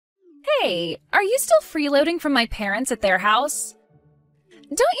Hey, are you still freeloading from my parents at their house?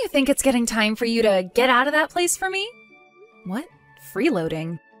 Don't you think it's getting time for you to get out of that place for me? What?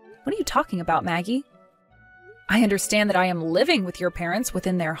 Freeloading? What are you talking about, Maggie? I understand that I am living with your parents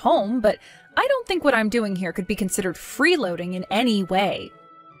within their home, but I don't think what I'm doing here could be considered freeloading in any way.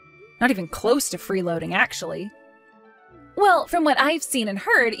 Not even close to freeloading, actually. Well, from what I've seen and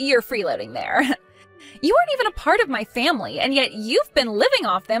heard, you're freeloading there. You aren't even a part of my family, and yet you've been living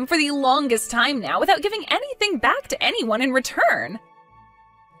off them for the longest time now without giving anything back to anyone in return.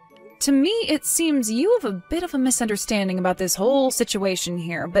 To me, it seems you have a bit of a misunderstanding about this whole situation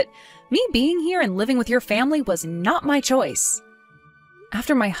here, but me being here and living with your family was not my choice.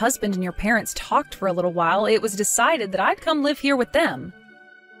 After my husband and your parents talked for a little while, it was decided that I'd come live here with them.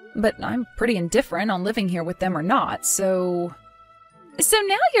 But I'm pretty indifferent on living here with them or not, so... So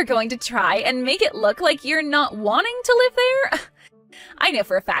now you're going to try and make it look like you're not wanting to live there? I know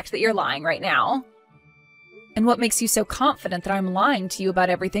for a fact that you're lying right now. And what makes you so confident that I'm lying to you about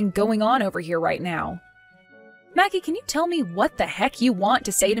everything going on over here right now? Maggie, can you tell me what the heck you want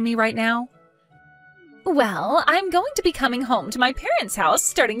to say to me right now? Well, I'm going to be coming home to my parents' house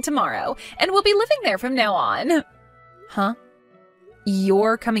starting tomorrow, and we'll be living there from now on. Huh?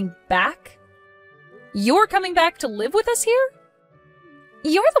 You're coming back? You're coming back to live with us here?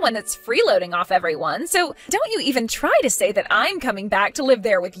 You're the one that's freeloading off everyone, so don't you even try to say that I'm coming back to live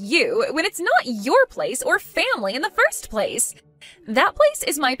there with you when it's not your place or family in the first place. That place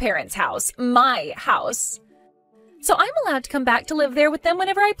is my parents' house, my house. So I'm allowed to come back to live there with them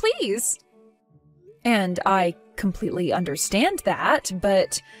whenever I please. And I completely understand that,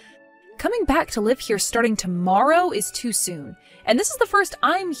 but coming back to live here starting tomorrow is too soon. And this is the first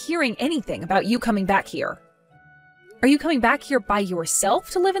I'm hearing anything about you coming back here. Are you coming back here by yourself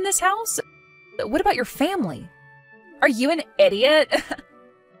to live in this house? What about your family? Are you an idiot?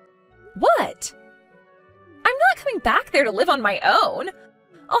 What? I'm not coming back there to live on my own.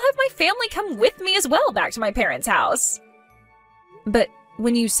 I'll have my family come with me as well back to my parents' house. But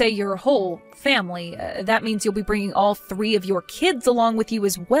when you say your whole family, that means you'll be bringing all 3 of your kids along with you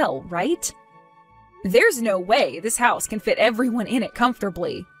as well, right? There's no way this house can fit everyone in it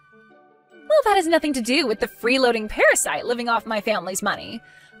comfortably. Well, that has nothing to do with the freeloading parasite living off my family's money.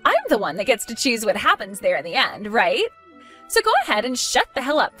 I'm the one that gets to choose what happens there in the end, right? So go ahead and shut the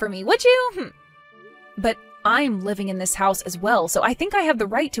hell up for me, would you? But I'm living in this house as well, so I think I have the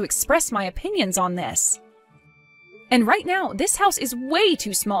right to express my opinions on this. And right now, this house is way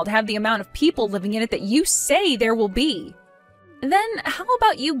too small to have the amount of people living in it that you say there will be. Then how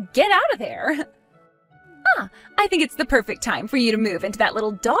about you get out of there? I think it's the perfect time for you to move into that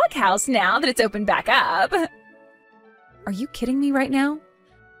little doghouse now that it's opened back up. Are you kidding me right now?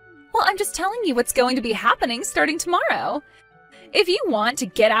 Well, I'm just telling you what's going to be happening starting tomorrow. If you want to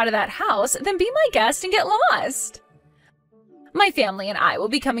get out of that house, then be my guest and get lost. My family and I will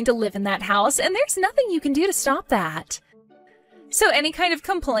be coming to live in that house, and there's nothing you can do to stop that. So any kind of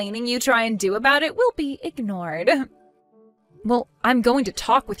complaining you try and do about it will be ignored. Well, I'm going to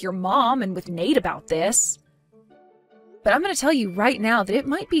talk with your mom and with Nate about this. But I'm going to tell you right now that it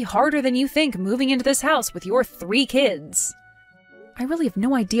might be harder than you think moving into this house with your 3 kids. I really have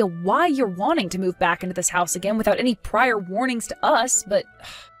no idea why you're wanting to move back into this house again without any prior warnings to us, but...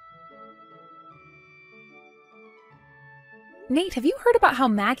 Nate, have you heard about how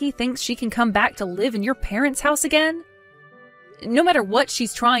Maggie thinks she can come back to live in your parents' house again? No matter what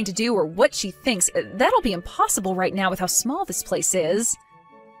she's trying to do or what she thinks, that'll be impossible right now with how small this place is.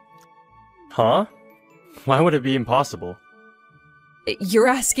 Huh? Why would it be impossible? You're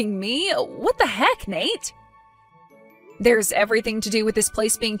asking me? What the heck, Nate? There's everything to do with this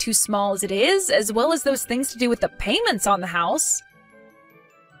place being too small as it is, as well as those things to do with the payments on the house.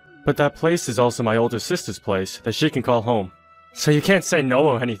 But that place is also my older sister's place that she can call home. So you can't say no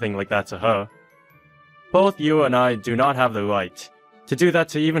or anything like that to her. Both you and I do not have the right to do that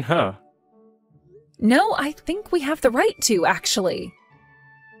to even her. No, I think we have the right to, actually.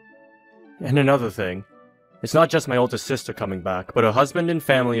 And another thing, it's not just my older sister coming back, but her husband and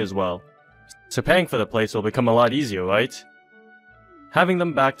family as well. So paying for the place will become a lot easier, right? Having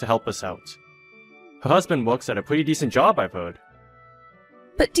them back to help us out. Her husband works at a pretty decent job, I've heard.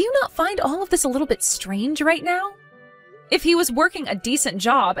 But do you not find all of this a little bit strange right now? If he was working a decent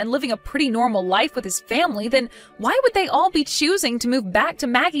job and living a pretty normal life with his family, then why would they all be choosing to move back to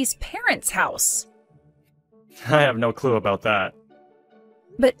Maggie's parents' house? I have no clue about that.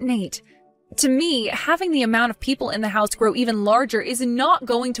 But Nate, to me, having the amount of people in the house grow even larger is not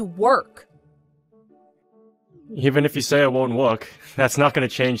going to work. Even if you say it won't work, that's not going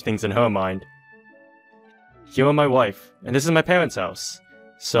to change things in her mind. You are my wife, and this is my parents' house.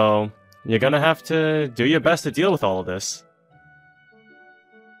 So, you're gonna have to do your best to deal with all of this.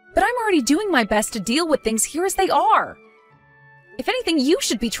 But I'm already doing my best to deal with things here as they are. If anything, you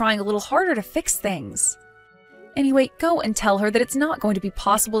should be trying a little harder to fix things. Anyway, go and tell her that it's not going to be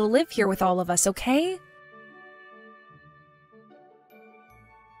possible to live here with all of us, okay?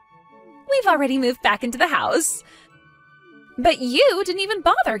 We've already moved back into the house. But you didn't even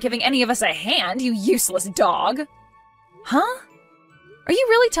bother giving any of us a hand, you useless dog. Huh? Are you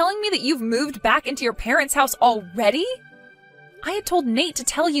really telling me that you've moved back into your parents' house already? I had told Nate to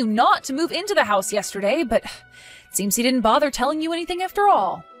tell you not to move into the house yesterday, but it seems he didn't bother telling you anything after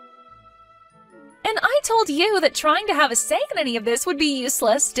all. And I told you that trying to have a say in any of this would be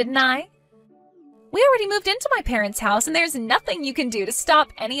useless, didn't I? We already moved into my parents' house, and there's nothing you can do to stop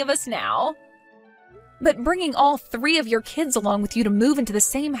any of us now. But bringing all 3 of your kids along with you to move into the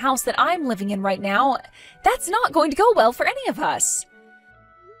same house that I'm living in right now, that's not going to go well for any of us.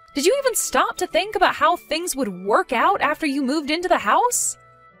 Did you even stop to think about how things would work out after you moved into the house?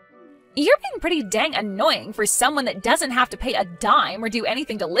 You're being pretty dang annoying for someone that doesn't have to pay a dime or do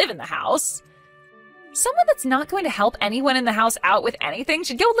anything to live in the house. Someone that's not going to help anyone in the house out with anything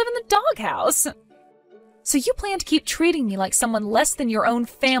should go live in the doghouse. So you plan to keep treating me like someone less than your own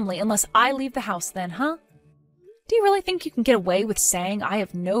family unless I leave the house then, huh? Do you really think you can get away with saying I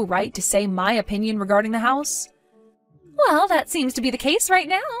have no right to say my opinion regarding the house? Well, that seems to be the case right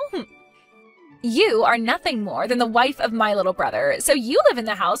now. You are nothing more than the wife of my little brother, so you live in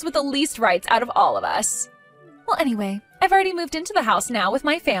the house with the least rights out of all of us. Well, anyway, I've already moved into the house now with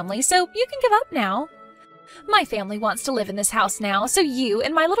my family, so you can give up now. My family wants to live in this house now, so you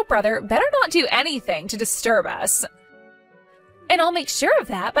and my little brother better not do anything to disturb us. And I'll make sure of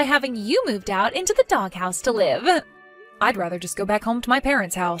that by having you moved out into the doghouse to live. I'd rather just go back home to my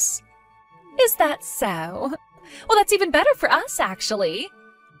parents' house. Is that so? Well, that's even better for us, actually.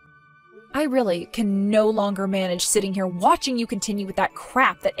 I really can no longer manage sitting here watching you continue with that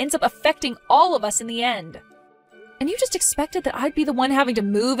crap that ends up affecting all of us in the end. And you just expected that I'd be the one having to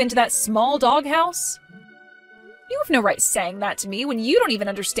move into that small doghouse? You have no right saying that to me when you don't even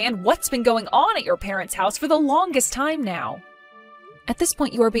understand what's been going on at your parents' house for the longest time now. At this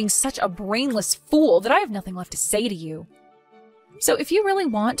point, you are being such a brainless fool that I have nothing left to say to you. So if you really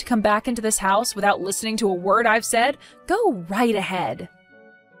want to come back into this house without listening to a word I've said, go right ahead.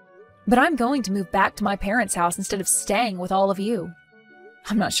 But I'm going to move back to my parents' house instead of staying with all of you.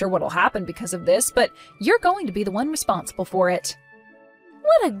 I'm not sure what'll happen because of this, but you're going to be the one responsible for it.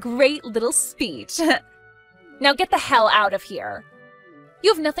 What a great little speech. Now get the hell out of here.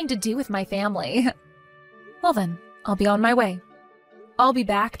 You have nothing to do with my family. Well then, I'll be on my way. I'll be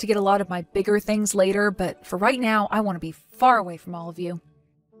back to get a lot of my bigger things later, but for right now, I want to be far away from all of you.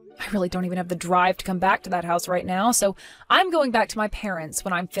 I really don't even have the drive to come back to that house right now, so I'm going back to my parents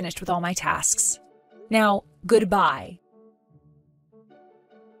when I'm finished with all my tasks. Now, goodbye.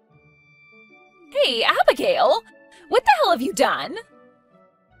 Hey, Abigail! What the hell have you done?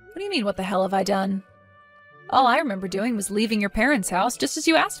 What do you mean, what the hell have I done? All I remember doing was leaving your parents' house just as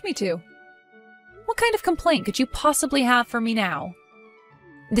you asked me to. What kind of complaint could you possibly have for me now?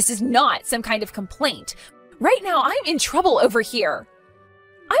 This is not some kind of complaint. Right now, I'm in trouble over here.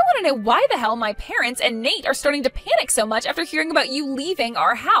 I want to know why the hell my parents and Nate are starting to panic so much after hearing about you leaving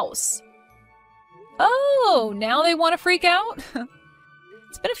our house. Oh, now they want to freak out?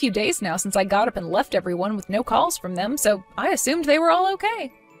 It's been a few days now since I got up and left everyone with no calls from them, so I assumed they were all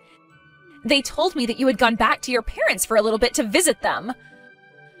okay. They told me that you had gone back to your parents for a little bit to visit them.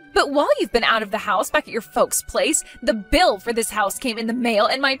 But while you've been out of the house back at your folks' place, the bill for this house came in the mail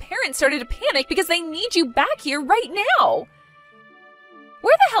and my parents started to panic because they need you back here right now.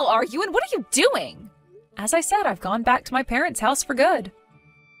 Where the hell are you and what are you doing? As I said, I've gone back to my parents' house for good.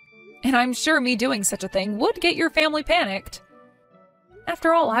 And I'm sure me doing such a thing would get your family panicked.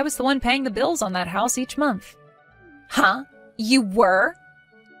 After all, I was the one paying the bills on that house each month. Huh? You were?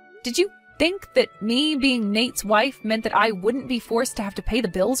 Did you think that me being Nate's wife meant that I wouldn't be forced to have to pay the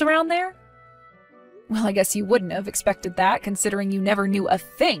bills around there? Well, I guess you wouldn't have expected that, considering you never knew a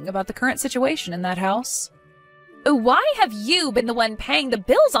thing about the current situation in that house. Why have you been the one paying the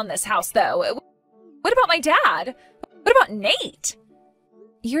bills on this house, though? What about my dad? What about Nate?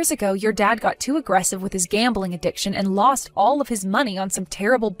 Years ago, your dad got too aggressive with his gambling addiction and lost all of his money on some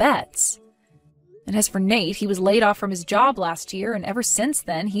terrible bets. And as for Nate, he was laid off from his job last year, and ever since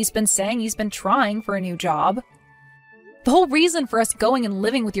then, he's been saying he's been trying for a new job. The whole reason for us going and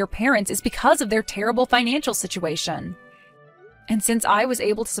living with your parents is because of their terrible financial situation. And since I was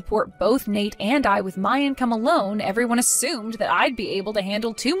able to support both Nate and I with my income alone, everyone assumed that I'd be able to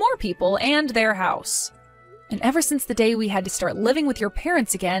handle 2 more people and their house. And ever since the day we had to start living with your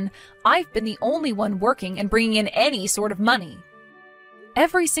parents again, I've been the only one working and bringing in any sort of money.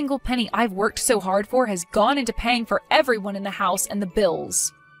 Every single penny I've worked so hard for has gone into paying for everyone in the house and the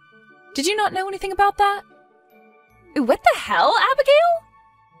bills. Did you not know anything about that? What the hell, Abigail?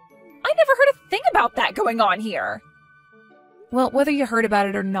 I never heard a thing about that going on here. Well, whether you heard about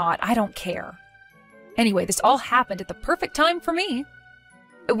it or not, I don't care. Anyway, this all happened at the perfect time for me.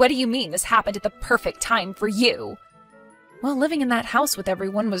 What do you mean this happened at the perfect time for you? Well, living in that house with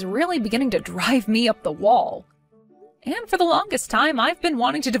everyone was really beginning to drive me up the wall. And for the longest time, I've been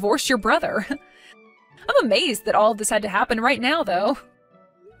wanting to divorce your brother. I'm amazed that all of this had to happen right now, though.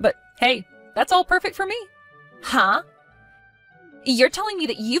 But hey, that's all perfect for me. Huh? You're telling me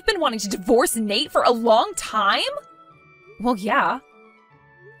that you've been wanting to divorce Nate for a long time? Well, yeah.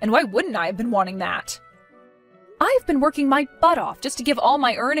 And why wouldn't I have been wanting that? I've been working my butt off just to give all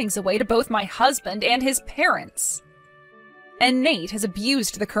my earnings away to both my husband and his parents. And Nate has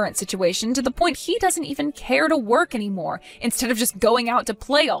abused the current situation to the point he doesn't even care to work anymore, instead of just going out to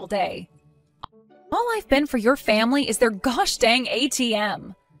play all day. All I've been for your family is their gosh dang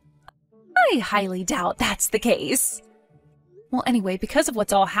ATM. I highly doubt that's the case. Well, anyway, because of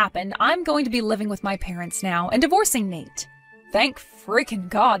what's all happened, I'm going to be living with my parents now and divorcing Nate. Thank freaking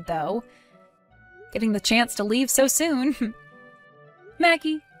God, though. Getting the chance to leave so soon.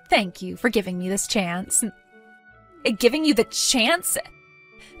 Maggie, thank you for giving me this chance. Giving you the chance?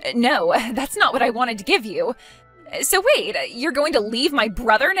 No, that's not what I wanted to give you. So wait, you're going to leave my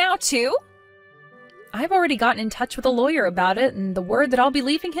brother now, too? I've already gotten in touch with a lawyer about it, and the word that I'll be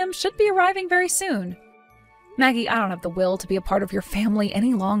leaving him should be arriving very soon. Maggie, I don't have the will to be a part of your family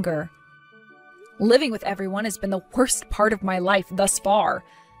any longer. Living with everyone has been the worst part of my life thus far,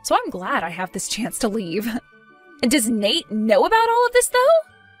 so I'm glad I have this chance to leave. Does Nate know about all of this,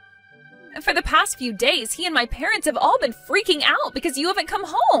 though? For the past few days, he and my parents have all been freaking out because you haven't come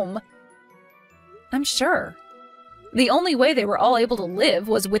home. I'm sure. The only way they were all able to live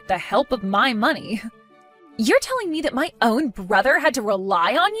was with the help of my money. You're telling me that my own brother had to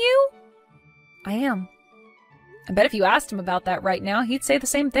rely on you? I am. I bet if you asked him about that right now, he'd say the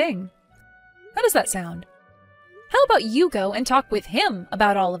same thing. How does that sound? How about you go and talk with him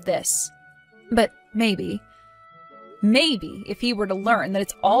about all of this? But maybe if he were to learn that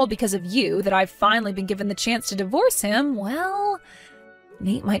it's all because of you that I've finally been given the chance to divorce him, well,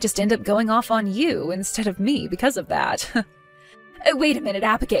 Nate might just end up going off on you instead of me because of that. Wait a minute,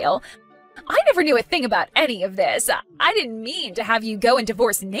 Abigail. I never knew a thing about any of this. I didn't mean to have you go and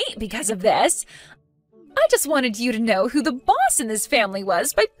divorce Nate because of this. I just wanted you to know who the boss in this family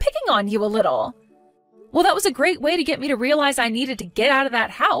was by picking on you a little. Well, that was a great way to get me to realize I needed to get out of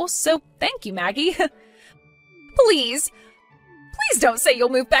that house, so thank you, Maggie. Please don't say you'll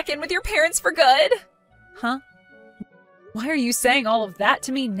move back in with your parents for good. Huh? Why are you saying all of that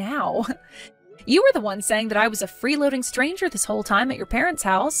to me now? You were the one saying that I was a freeloading stranger this whole time at your parents'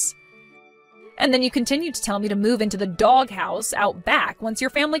 house. And then you continued to tell me to move into the doghouse out back once your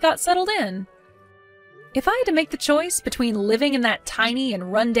family got settled in. If I had to make the choice between living in that tiny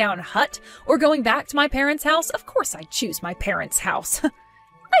and run-down hut or going back to my parents' house, of course I'd choose my parents' house.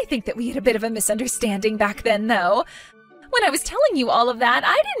 I think that we had a bit of a misunderstanding back then, though. When I was telling you all of that,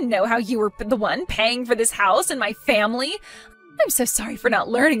 I didn't know how you were the one paying for this house and my family. I'm so sorry for not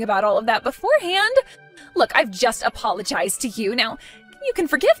learning about all of that beforehand. Look, I've just apologized to you. Now, you can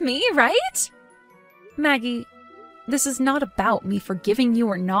forgive me, right? Maggie, this is not about me forgiving you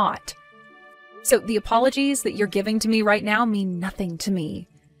or not. So the apologies that you're giving to me right now mean nothing to me.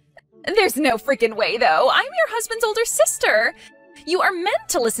 There's no freaking way, though. I'm your husband's older sister. You are meant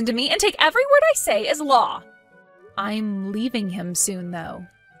to listen to me and take every word I say as law. I'm leaving him soon, though.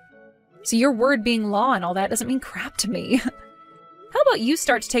 So your word being law and all that doesn't mean crap to me. How about you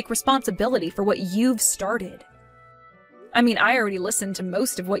start to take responsibility for what you've started? I mean, I already listened to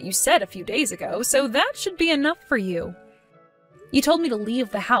most of what you said a few days ago, so that should be enough for you. You told me to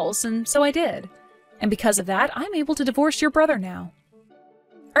leave the house, and so I did. And because of that, I'm able to divorce your brother now.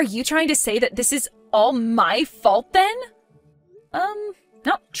 Are you trying to say that this is all my fault, then?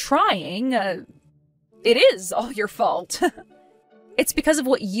 Not trying. It is all your fault. It's because of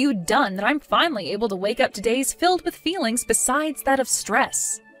what you'd done that I'm finally able to wake up to days filled with feelings besides that of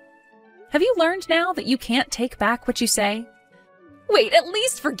stress. Have you learned now that you can't take back what you say? Wait, at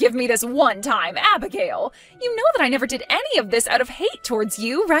least forgive me this one time, Abigail. You know that I never did any of this out of hate towards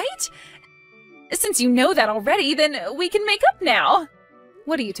you, right? Since you know that already, then we can make up now.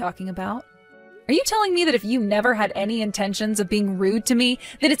 What are you talking about? Are you telling me that if you never had any intentions of being rude to me,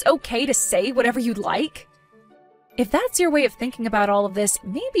 that it's okay to say whatever you'd like? If that's your way of thinking about all of this,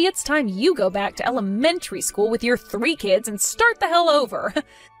 maybe it's time you go back to elementary school with your 3 kids and start the hell over.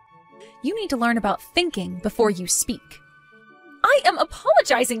 You need to learn about thinking before you speak. I am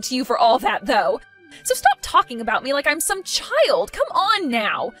apologizing to you for all that, though. So stop talking about me like I'm some child. Come on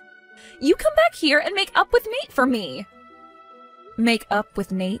now. You come back here and make up with Nate for me. Make up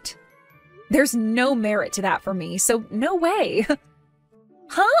with Nate? There's no merit to that for me, so no way.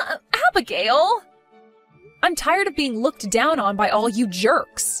 Huh? Abigail? I'm tired of being looked down on by all you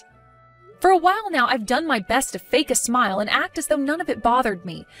jerks. For a while now, I've done my best to fake a smile and act as though none of it bothered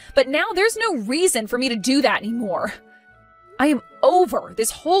me, but now there's no reason for me to do that anymore. I am over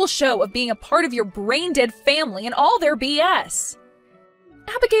this whole show of being a part of your brain-dead family and all their BS.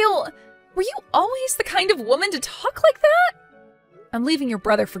 Abigail, were you always the kind of woman to talk like that? I'm leaving your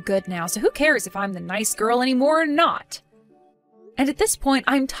brother for good now, so who cares if I'm the nice girl anymore or not? And at this point,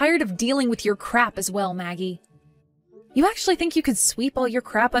 I'm tired of dealing with your crap as well, Maggie. You actually think you could sweep all your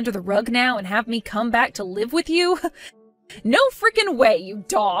crap under the rug now and have me come back to live with you? No freaking way, you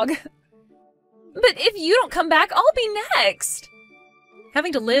dog! But if you don't come back, I'll be next!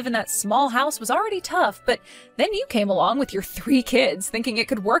 Having to live in that small house was already tough, but then you came along with your 3 kids thinking it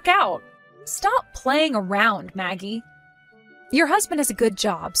could work out. Stop playing around, Maggie. Your husband has a good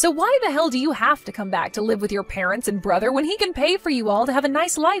job, so why the hell do you have to come back to live with your parents and brother when he can pay for you all to have a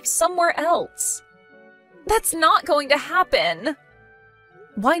nice life somewhere else? That's not going to happen.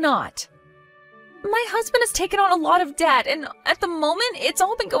 Why not? My husband has taken on a lot of debt, and at the moment, it's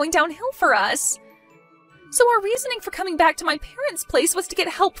all been going downhill for us. So our reasoning for coming back to my parents' place was to get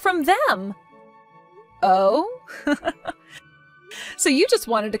help from them. Oh? So you just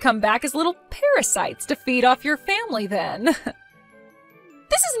wanted to come back as little parasites to feed off your family then?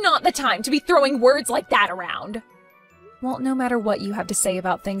 This is not the time to be throwing words like that around. Well, no matter what you have to say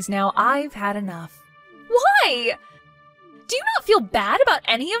about things now, I've had enough. Why? Do you not feel bad about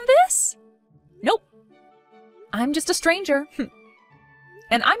any of this? Nope. I'm just a stranger.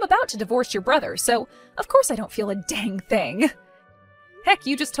 And I'm about to divorce your brother, so of course I don't feel a dang thing. Heck,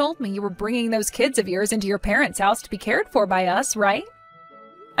 you just told me you were bringing those kids of yours into your parents' house to be cared for by us, right?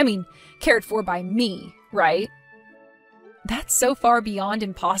 I mean, cared for by me, right? That's so far beyond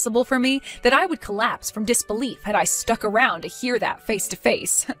impossible for me that I would collapse from disbelief had I stuck around to hear that face to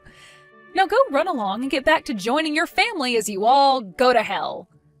face. Now go run along and get back to joining your family as you all go to hell.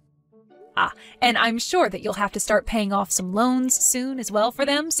 Ah, and I'm sure that you'll have to start paying off some loans soon as well for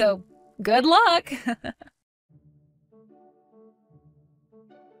them, so good luck!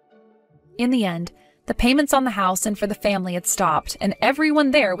 In the end, the payments on the house and for the family had stopped, and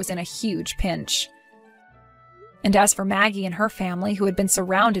everyone there was in a huge pinch. And as for Maggie and her family, who had been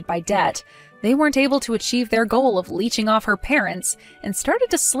surrounded by debt, they weren't able to achieve their goal of leeching off her parents and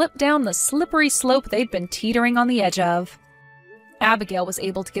started to slip down the slippery slope they'd been teetering on the edge of. Abigail was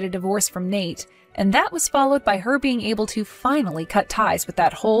able to get a divorce from Nate, and that was followed by her being able to finally cut ties with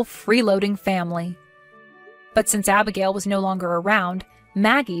that whole freeloading family. But since Abigail was no longer around,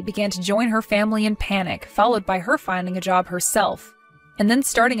 Maggie began to join her family in panic, followed by her finding a job herself, and then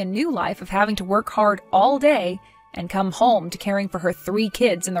starting a new life of having to work hard all day and come home to caring for her 3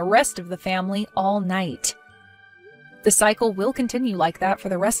 kids and the rest of the family all night. The cycle will continue like that for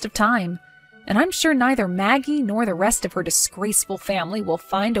the rest of time, and I'm sure neither Maggie nor the rest of her disgraceful family will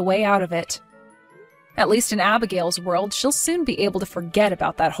find a way out of it. At least in Abigail's world, she'll soon be able to forget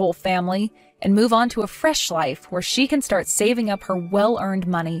about that whole family and move on to a fresh life where she can start saving up her well-earned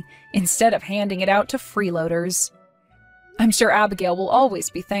money instead of handing it out to freeloaders. I'm sure Abigail will always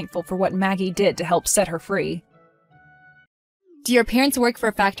be thankful for what Maggie did to help set her free. Do your parents work for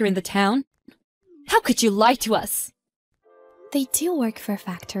a factory in the town? How could you lie to us? They do work for a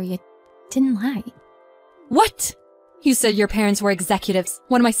factory. I didn't lie. What? You said your parents were executives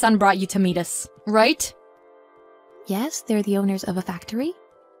when my son brought you to meet us, right? Yes, they're the owners of a factory.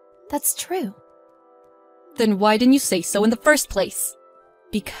 That's true. Then why didn't you say so in the first place?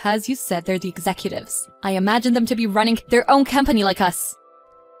 Because you said they're the executives. I imagined them to be running their own company like us.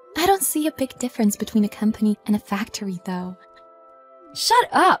 I don't see a big difference between a company and a factory, though. Shut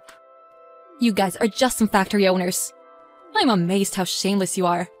up! You guys are just some factory owners. I'm amazed how shameless you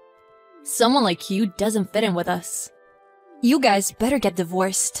are. Someone like you doesn't fit in with us. You guys better get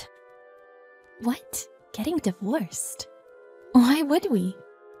divorced. What? Getting divorced? Why would we?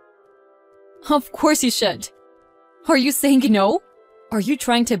 Of course you should. Are you saying no? Are you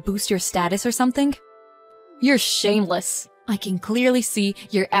trying to boost your status or something? You're shameless. I can clearly see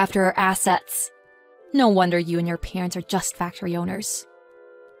you're after our assets. No wonder you and your parents are just factory owners.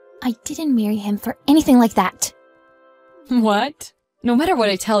 I didn't marry him for anything like that. What? No matter what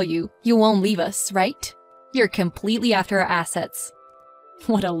I tell you, you won't leave us, right? You're completely after our assets.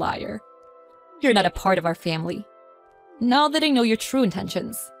 What a liar. You're not a part of our family. Now that I know your true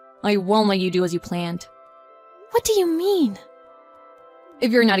intentions, I won't let you do as you planned. What do you mean?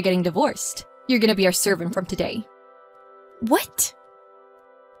 If you're not getting divorced, you're gonna be our servant from today. What?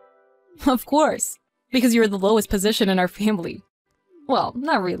 Of course, because you're the lowest position in our family. Well,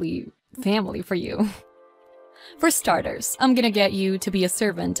 not really family for you. For starters, I'm gonna get you to be a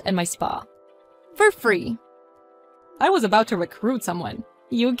servant at my spa. For free. I was about to recruit someone.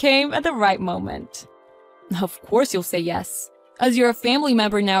 You came at the right moment. Of course you'll say yes, as you're a family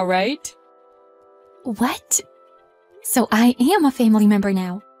member now, right? What? So I am a family member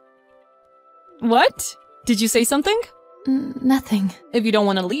now. What? Did you say something? Nothing. If you don't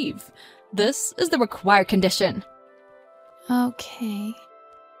want to leave, this is the required condition. Okay.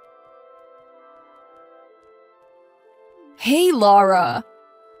 Hey, Laura!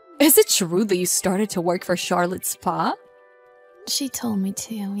 Is it true that you started to work for Charlotte's Spa? She told me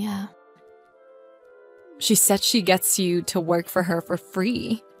to, yeah. She said she gets you to work for her for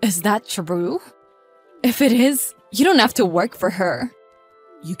free. Is that true? If it is, you don't have to work for her.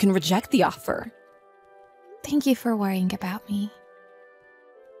 You can reject the offer. Thank you for worrying about me.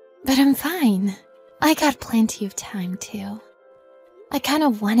 But I'm fine. I got plenty of time, too. I kind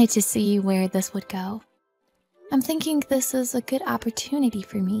of wanted to see where this would go. I'm thinking this is a good opportunity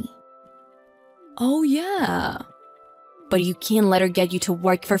for me. Oh, yeah. But you can't let her get you to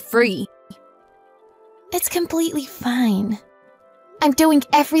work for free. It's completely fine. I'm doing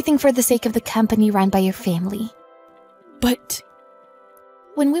everything for the sake of the company run by your family. But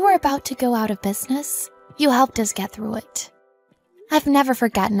when we were about to go out of business, you helped us get through it. I've never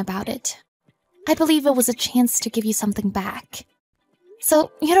forgotten about it. I believe it was a chance to give you something back.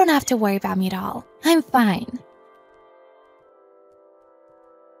 So you don't have to worry about me at all. I'm fine.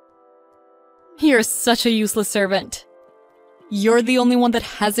 You're such a useless servant. You're the only one that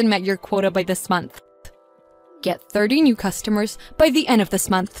hasn't met your quota by this month. Get 30 new customers by the end of this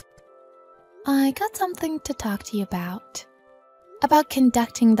month. I got something to talk to you about. About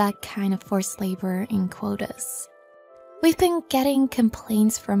conducting that kind of forced labor in quotas. We've been getting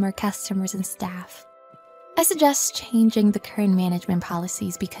complaints from our customers and staff. I suggest changing the current management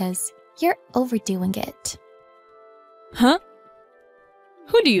policies because you're overdoing it. Huh?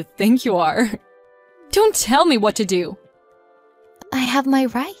 Who do you think you are? Don't tell me what to do. I have my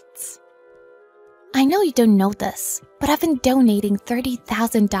rights. I know you don't know this, but I've been donating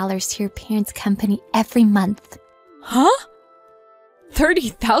 $30,000 to your parents' company every month. Huh?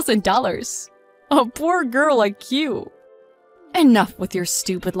 $30,000? A poor girl like you. Enough with your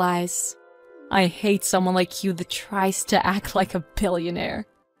stupid lies. I hate someone like you that tries to act like a billionaire.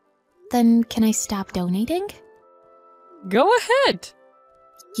 Then can I stop donating? Go ahead.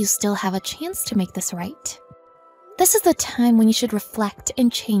 You still have a chance to make this right. This is the time when you should reflect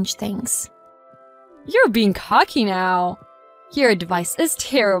and change things. You're being cocky now. Your advice is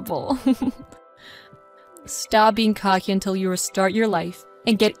terrible. Stop being cocky until you restart your life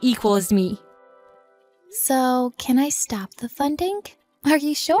and get equal as me. So, can I stop the funding? Are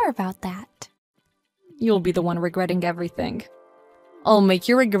you sure about that? You'll be the one regretting everything. I'll make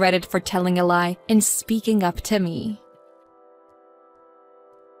you regret it for telling a lie and speaking up to me.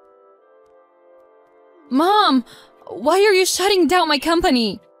 Mom! Why are you shutting down my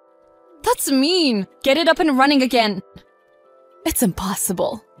company? That's mean! Get it up and running again! It's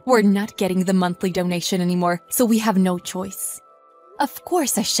impossible. We're not getting the monthly donation anymore, so we have no choice. Of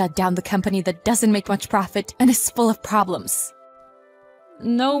course I shut down the company that doesn't make much profit and is full of problems.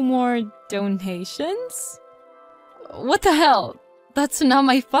 No more donations? What the hell? That's not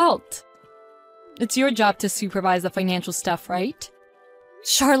my fault. It's your job to supervise the financial stuff, right?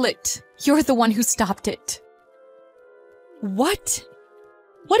 Charlotte, you're the one who stopped it. What?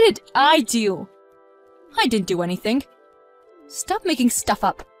 What did I do? I didn't do anything. Stop making stuff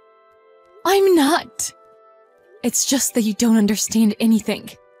up. I'm not. It's just that you don't understand anything.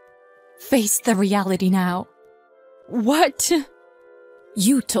 Face the reality now. What?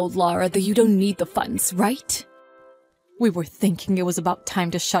 You told Laura that you don't need the funds, right? We were thinking it was about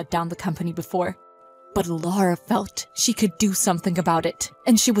time to shut down the company before. But Laura felt she could do something about it,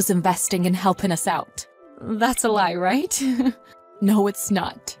 and she was investing in helping us out. That's a lie, right? No, it's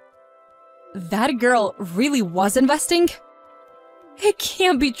not. That girl really was investing? It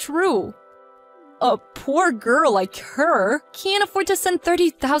can't be true. A poor girl like her can't afford to send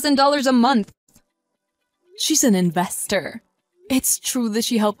 $30,000 a month. She's an investor. It's true that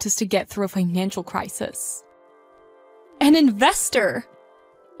she helped us to get through a financial crisis. An investor?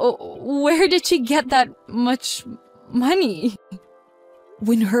 Oh, where did she get that much money?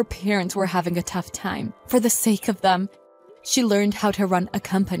 When her parents were having a tough time, for the sake of them, she learned how to run a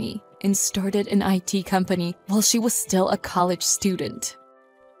company and started an IT company while she was still a college student.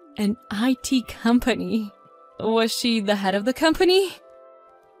 An IT company? Was she the head of the company?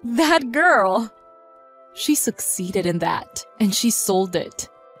 That girl! She succeeded in that, and she sold it.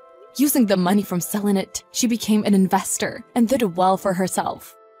 Using the money from selling it, she became an investor and did well for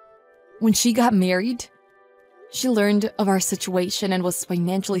herself. When she got married, she learned of our situation and was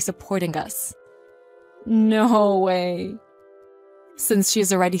financially supporting us. No way. Since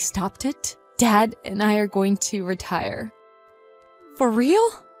she's already stopped it, Dad and I are going to retire. For real?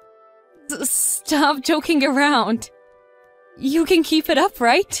 Stop joking around. You can keep it up,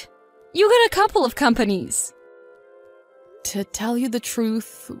 right? You got a couple of companies. To tell you the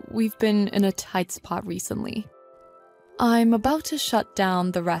truth, we've been in a tight spot recently. I'm about to shut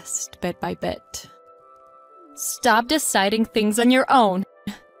down the rest bit by bit. Stop deciding things on your own.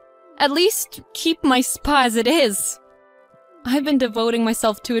 At least keep my spa as it is. I've been devoting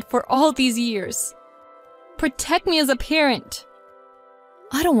myself to it for all these years. Protect me as a parent.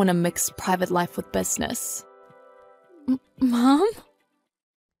 I don't want to mix private life with business. Mom?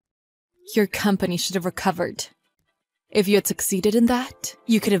 Your company should have recovered. If you had succeeded in that,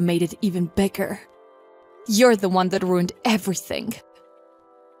 you could have made it even bigger. You're the one that ruined everything.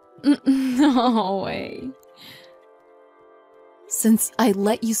 No way. Since I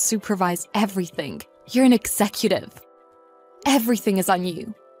let you supervise everything, you're an executive. Everything is on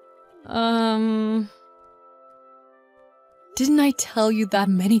you. Didn't I tell you that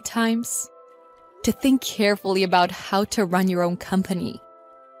many times? To think carefully about how to run your own company.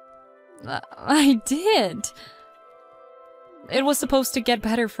 I did. It was supposed to get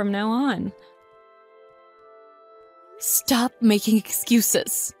better from now on. Stop making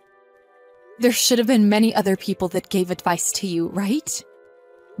excuses. There should have been many other people that gave advice to you, right?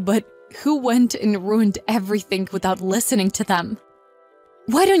 But who went and ruined everything without listening to them?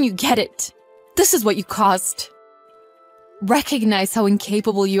 Why don't you get it? This is what you caused. Recognize how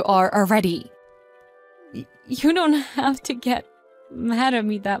incapable you are already. You don't have to get mad at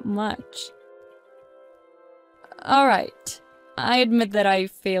me that much. Alright, I admit that I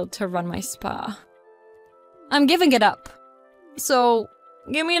failed to run my spa. I'm giving it up. So,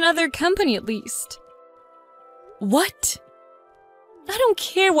 give me another company at least. What? I don't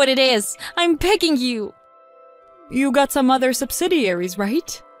care what it is. I'm begging you. You got some other subsidiaries,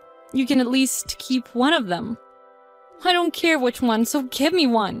 right? You can at least keep one of them. I don't care which one, so give me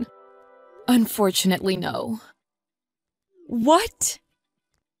one. Unfortunately, no. What?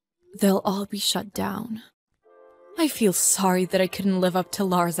 They'll all be shut down. I feel sorry that I couldn't live up to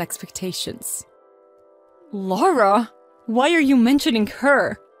Laura's expectations. Laura? Why are you mentioning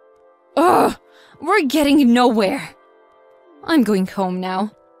her? Ugh! We're getting nowhere. I'm going home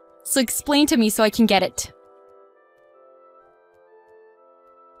now. So explain to me so I can get it.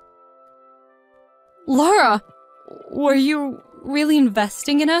 Laura! Were you really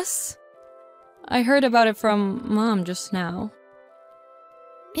investing in us? I heard about it from Mom just now.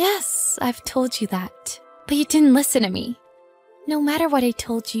 Yes, I've told you that. But you didn't listen to me. No matter what I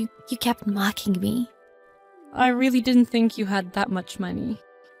told you, you kept mocking me. I really didn't think you had that much money.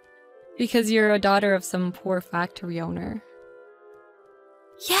 Because you're a daughter of some poor factory owner.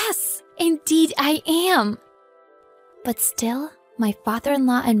 Yes, indeed I am. But still, my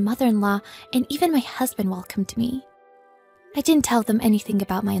father-in-law and mother-in-law and even my husband welcomed me. I didn't tell them anything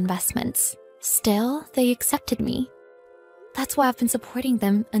about my investments. Still, they accepted me. That's why I've been supporting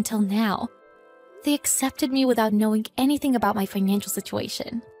them until now. They accepted me without knowing anything about my financial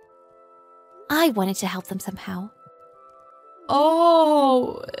situation. I wanted to help them somehow.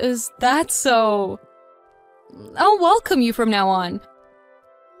 Oh, is that so? I'll welcome you from now on.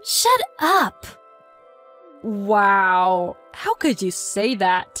 Shut up! Wow, how could you say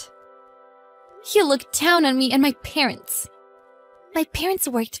that? You look down on me and my parents. My parents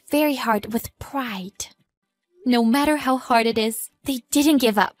worked very hard with pride. No matter how hard it is, they didn't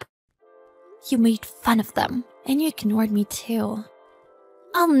give up. You made fun of them, and you ignored me too.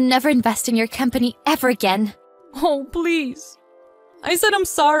 I'll never invest in your company ever again. Oh, please. I said I'm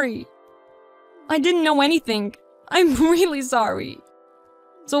sorry. I didn't know anything. I'm really sorry.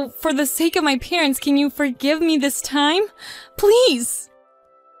 So, for the sake of my parents, can you forgive me this time? Please!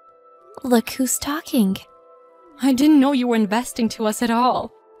 Look who's talking. I didn't know you were investing to us at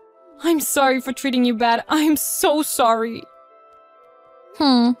all. I'm sorry for treating you bad. I'm so sorry.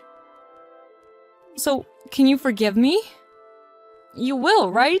 So, can you forgive me? You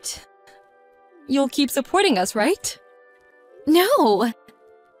will, right? You'll keep supporting us, right? No!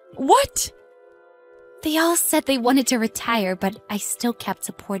 What? They all said they wanted to retire, but I still kept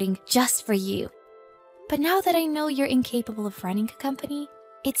supporting just for you. But now that I know you're incapable of running a company,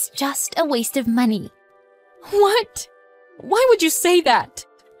 it's just a waste of money. What? Why would you say that?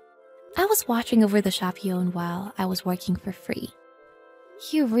 I was watching over the shop you own while I was working for free.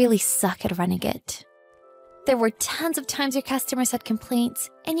 You really suck at running it. There were tons of times your customers had complaints,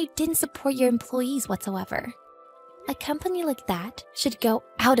 and you didn't support your employees whatsoever. A company like that should go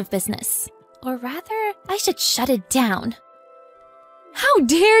out of business. Or rather, I should shut it down. How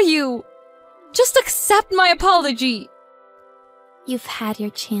dare you? Just accept my apology. You've had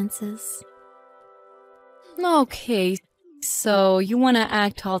your chances. Okay, so you want to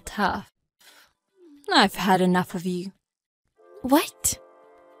act all tough. I've had enough of you. What?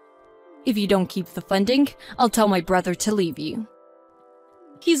 If you don't keep the funding, I'll tell my brother to leave you.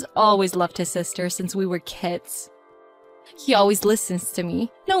 He's always loved his sister since we were kids. He always listens to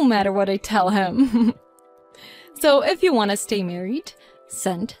me, no matter what I tell him. So if you want to stay married,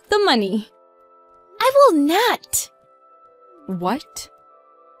 send the money. I will not! What?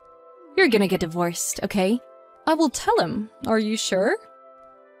 You're gonna get divorced, okay? I will tell him. Are you sure?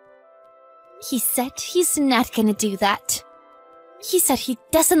 He said he's not gonna do that. He said he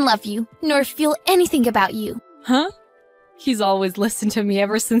doesn't love you, nor feel anything about you. Huh? He's always listened to me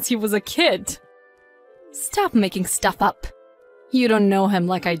ever since he was a kid. Stop making stuff up. You don't know him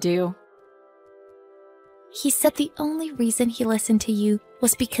like I do. He said the only reason he listened to you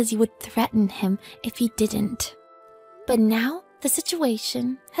was because you would threaten him if he didn't. But now, the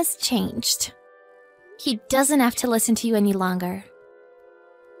situation has changed. He doesn't have to listen to you any longer.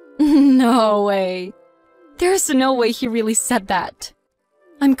 No way. There's no way he really said that.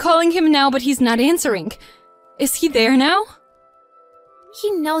 I'm calling him now, but he's not answering. Is he there now?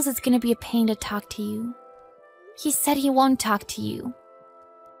 He knows it's gonna be a pain to talk to you. He said he won't talk to you.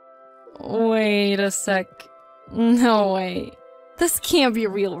 Wait a sec. No way. This can't be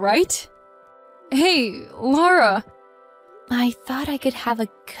real, right? Hey, Laura. I thought I could have a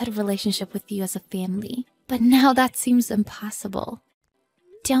good relationship with you as a family, but now that seems impossible.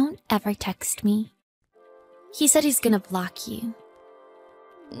 Don't ever text me. He said he's gonna block you.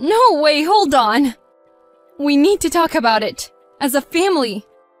 No way, hold on. We need to talk about it. As a family.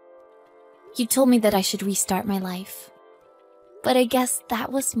 You told me that I should restart my life. But I guess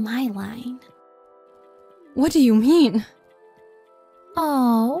that was my line. What do you mean?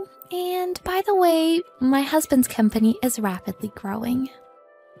 Oh, and by the way, my husband's company is rapidly growing.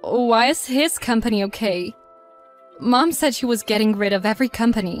 Why is his company okay? Mom said she was getting rid of every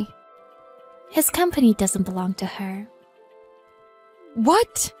company. His company doesn't belong to her.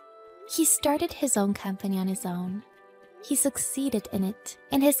 What? He started his own company on his own. He succeeded in it,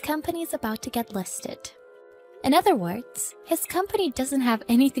 and his company is about to get listed. In other words, his company doesn't have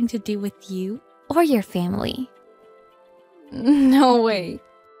anything to do with you or your family. No way.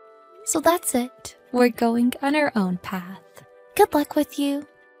 So that's it. We're going on our own path. Good luck with you.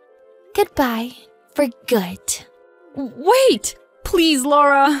 Goodbye. For good. Wait! Please,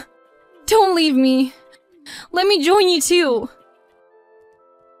 Laura! Don't leave me. Let me join you too.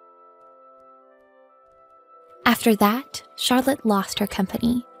 After that, Charlotte lost her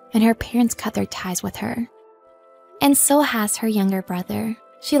company, and her parents cut their ties with her. And so has her younger brother.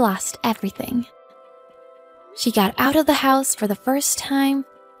 She lost everything. She got out of the house for the first time,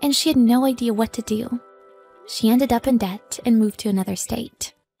 and she had no idea what to do. She ended up in debt and moved to another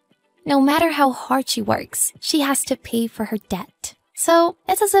state. No matter how hard she works, she has to pay for her debt. So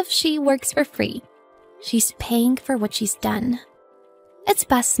it's as if she works for free. She's paying for what she's done. It's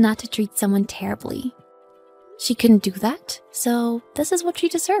best not to treat someone terribly. She couldn't do that, so this is what she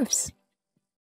deserves.